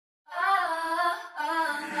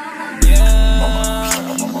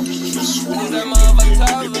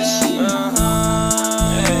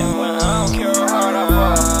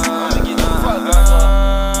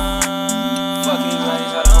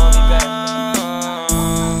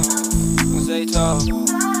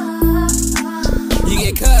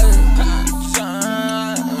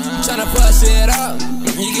it up.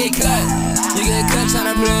 You get cut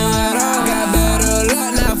tryna play with us. Got better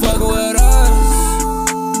luck, not fuckin' with us.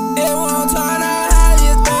 It won't turn out how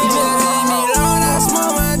you think. You just leave me alone, I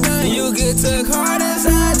smoke my gun. You get took hard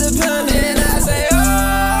inside the pen, and I say, oh,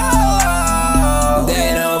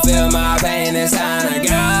 they don't feel my pain, it's time to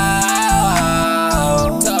go.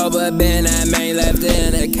 Toba been that man left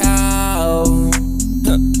in the cow.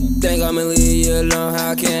 Think I'ma leave you alone,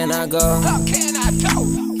 how can I go? How can I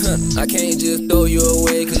go? I can't just throw you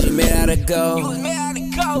away cause you made out of You gold. was made out of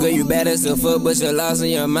gold. Girl, you bad as a foot, but you're lost in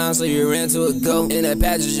your mind, so you ran to a goat. In that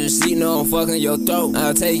passenger seat, no, I'm fucking your throat.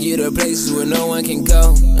 I'll take you to places where no one can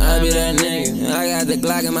go. I be that nigga. I got the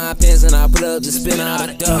Glock in my pants and I put up to spin out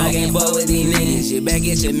the dough. I can't fuck with these niggas. You better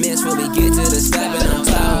get your mitts before we get to the stop and I'm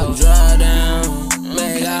top. Draw down,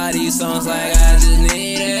 make all these songs like I just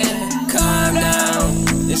need it. Calm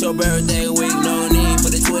down. It's your birthday week, no need for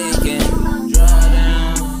the tweaking. Draw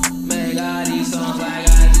down, make all these songs like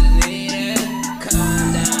I just need it.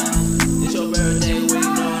 Calm down. It's your birthday week,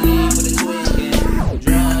 no need for the tweaking.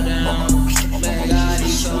 Draw down, make all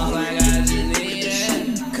these songs like I just need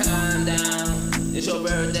it. Calm down. It's your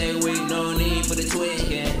birthday week.